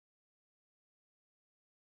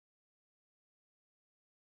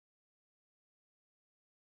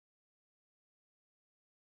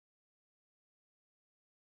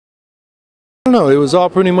don't know. It was all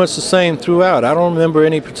pretty much the same throughout. I don't remember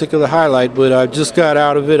any particular highlight, but I just got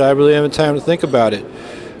out of it. I really haven't time to think about it.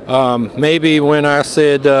 Maybe when I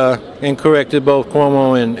said and corrected both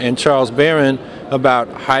Cuomo and Charles Barron about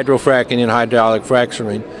hydrofracking and hydraulic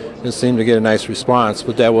fracturing, it seemed to get a nice response,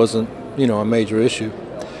 but that wasn't, you know, a major issue.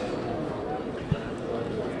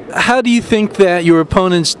 How do you think that your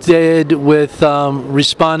opponents did with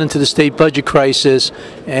responding to the state budget crisis,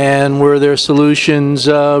 and were their solutions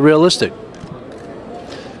realistic?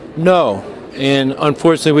 No, and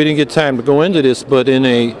unfortunately we didn't get time to go into this, but in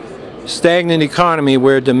a stagnant economy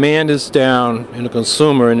where demand is down in the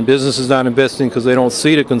consumer and the business is not investing because they don't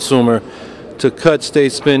see the consumer, to cut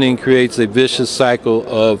state spending creates a vicious cycle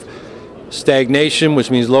of stagnation,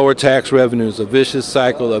 which means lower tax revenues, a vicious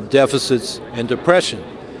cycle of deficits and depression.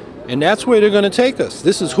 And that's where they're going to take us.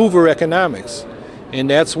 This is Hoover economics. And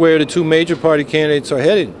that's where the two major party candidates are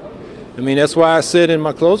headed. I mean, that's why I said in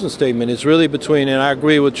my closing statement, it's really between, and I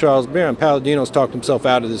agree with Charles Barron, Palladino's talked himself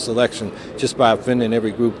out of this election just by offending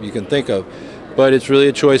every group you can think of. But it's really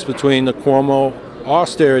a choice between the Cuomo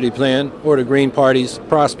austerity plan or the Green Party's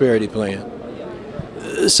prosperity plan.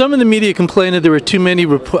 Some in the media complained that there were too many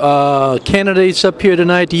candidates up here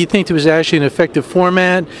tonight. Do you think there was actually an effective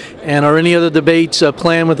format? And are any other debates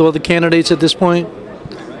planned with all the candidates at this point?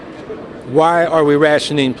 Why are we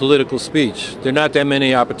rationing political speech? There are not that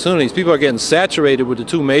many opportunities. People are getting saturated with the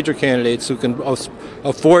two major candidates who can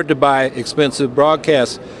afford to buy expensive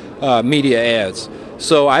broadcast media ads.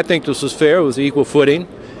 So I think this was fair. It was equal footing.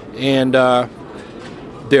 And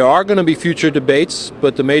there are going to be future debates,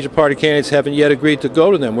 but the major party candidates haven't yet agreed to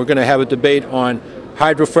go to them. We're going to have a debate on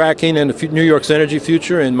hydrofracking and New York's energy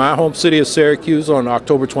future in my home city of Syracuse on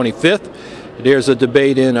October 25th. There's a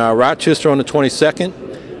debate in Rochester on the 22nd.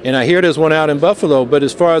 And I hear there's one out in Buffalo, but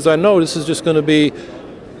as far as I know, this is just going to be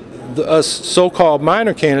us so-called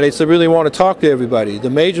minor candidates that really want to talk to everybody. The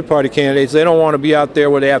major party candidates, they don't want to be out there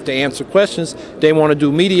where they have to answer questions. They want to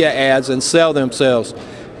do media ads and sell themselves.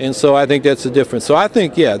 And so I think that's the difference. So I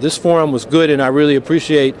think, yeah, this forum was good, and I really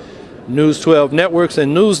appreciate News 12 Networks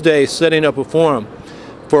and Newsday setting up a forum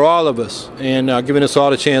for all of us and giving us all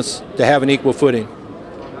the chance to have an equal footing.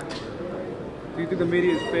 Do you think the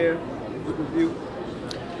media is fair with you?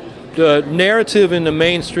 The narrative in the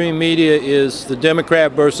mainstream media is the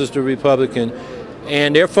Democrat versus the Republican,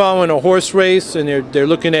 and they're following a horse race, and they're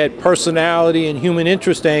looking at personality and human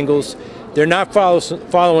interest angles. They're not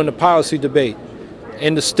following the policy debate,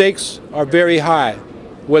 and the stakes are very high.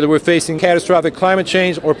 Whether we're facing catastrophic climate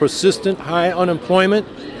change or persistent high unemployment,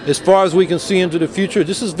 as far as we can see into the future,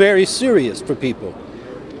 this is very serious for people.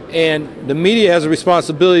 And the media has a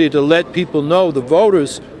responsibility to let people know, the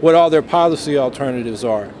voters, what all their policy alternatives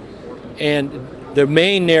are. And the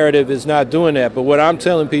main narrative is not doing that. But what I'm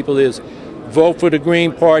telling people is vote for the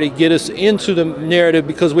Green Party, get us into the narrative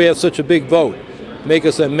because we have such a big vote. Make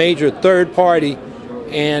us a major third party,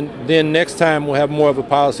 and then next time we'll have more of a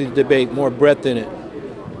policy debate, more breadth in it.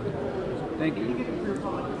 Thank you.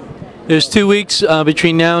 There's 2 weeks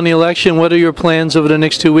between now and the election. What are your plans over the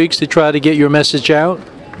next 2 weeks to try to get your message out?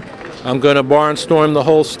 I'm going to barnstorm the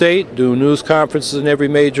whole state, do news conferences in every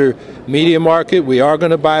major media market. We are going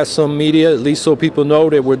to buy some media, at least so people know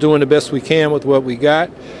that we're doing the best we can with what we got.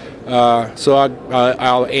 So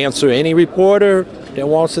I'll answer any reporter that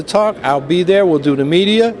wants to talk. I'll be there. We'll do the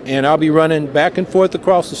media, and I'll be running back and forth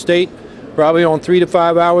across the state, probably on 3 to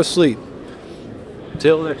 5 hours sleep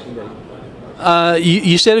till election day.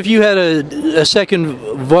 You said if you had a second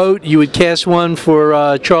vote, you would cast one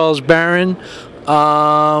for Charles Barron.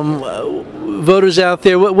 Voters out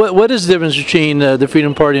there, what is the difference between the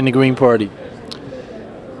Freedom Party and the Green Party?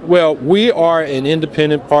 Well, we are an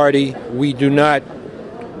independent party. We do not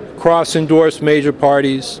cross-endorse major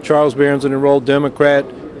parties. Charles Barron's an enrolled Democrat,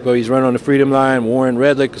 but he's running on the Freedom line. Warren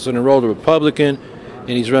Redlick is an enrolled Republican, and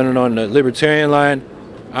he's running on the Libertarian line.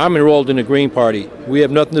 I'm enrolled in the Green Party. We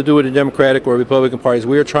have nothing to do with the Democratic or Republican parties.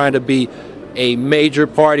 We are trying to be a major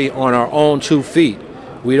party on our own 2 feet.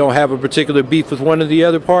 We don't have a particular beef with one of the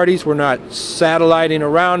other parties. We're not satelliting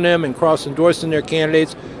around them and cross-endorsing their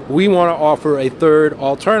candidates. We want to offer a third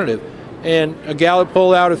alternative. And a Gallup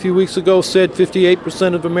poll out a few weeks ago said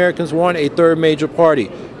 58% of Americans want a third major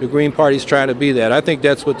party. The Green Party's trying to be that. I think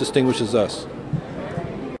that's what distinguishes us.